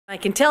I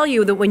can tell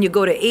you that when you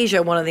go to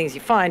Asia, one of the things you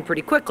find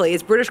pretty quickly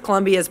is British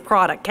Columbia's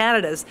product,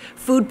 Canada's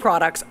food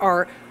products,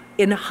 are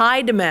in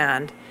high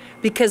demand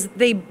because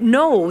they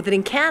know that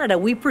in Canada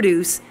we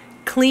produce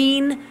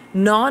clean,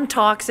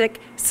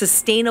 non-toxic,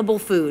 sustainable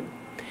food.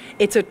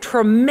 It's a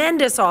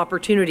tremendous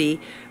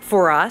opportunity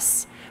for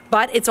us,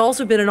 but it's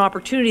also been an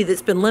opportunity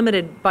that's been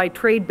limited by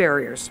trade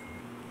barriers.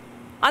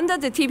 Under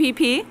the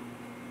TPP,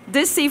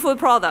 this seafood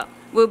product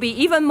will be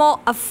even more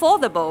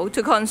affordable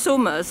to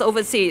consumers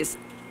overseas.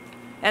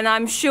 And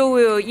I'm sure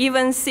we'll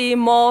even see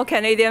more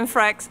Canadian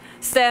flags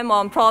stamp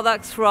on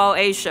products throughout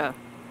Asia.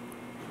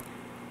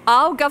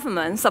 Our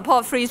government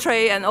supports free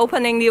trade and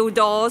opening new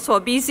doors for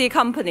BC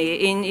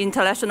companies in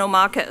international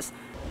markets.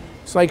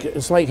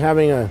 It's like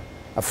having a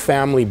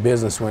family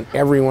business when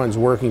everyone's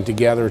working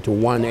together to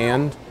one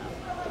end.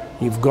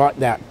 You've got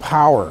that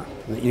power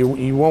that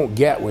you won't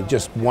get with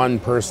just one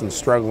person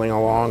struggling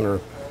along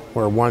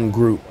or one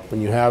group. When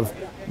you have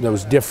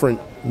those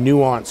different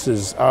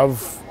nuances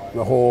of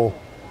the whole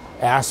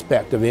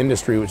aspect of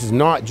industry, which is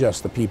not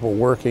just the people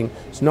working,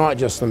 it's not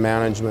just the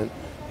management,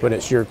 but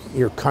it's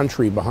your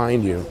country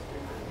behind you.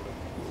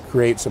 It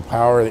creates a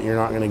power that you're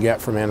not going to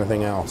get from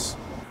anything else.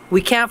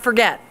 We can't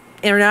forget,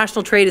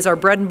 international trade is our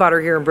bread and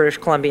butter here in British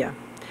Columbia.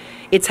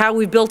 It's how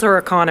we've built our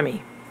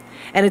economy.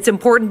 And it's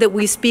important that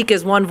we speak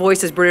as one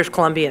voice as British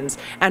Columbians.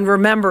 And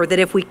remember that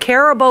if we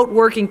care about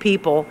working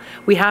people,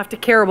 we have to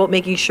care about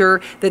making sure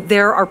that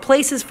there are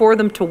places for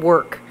them to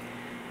work.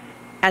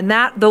 And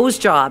those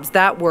jobs,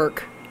 that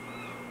work,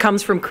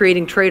 comes from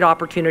creating trade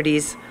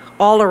opportunities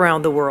all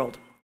around the world.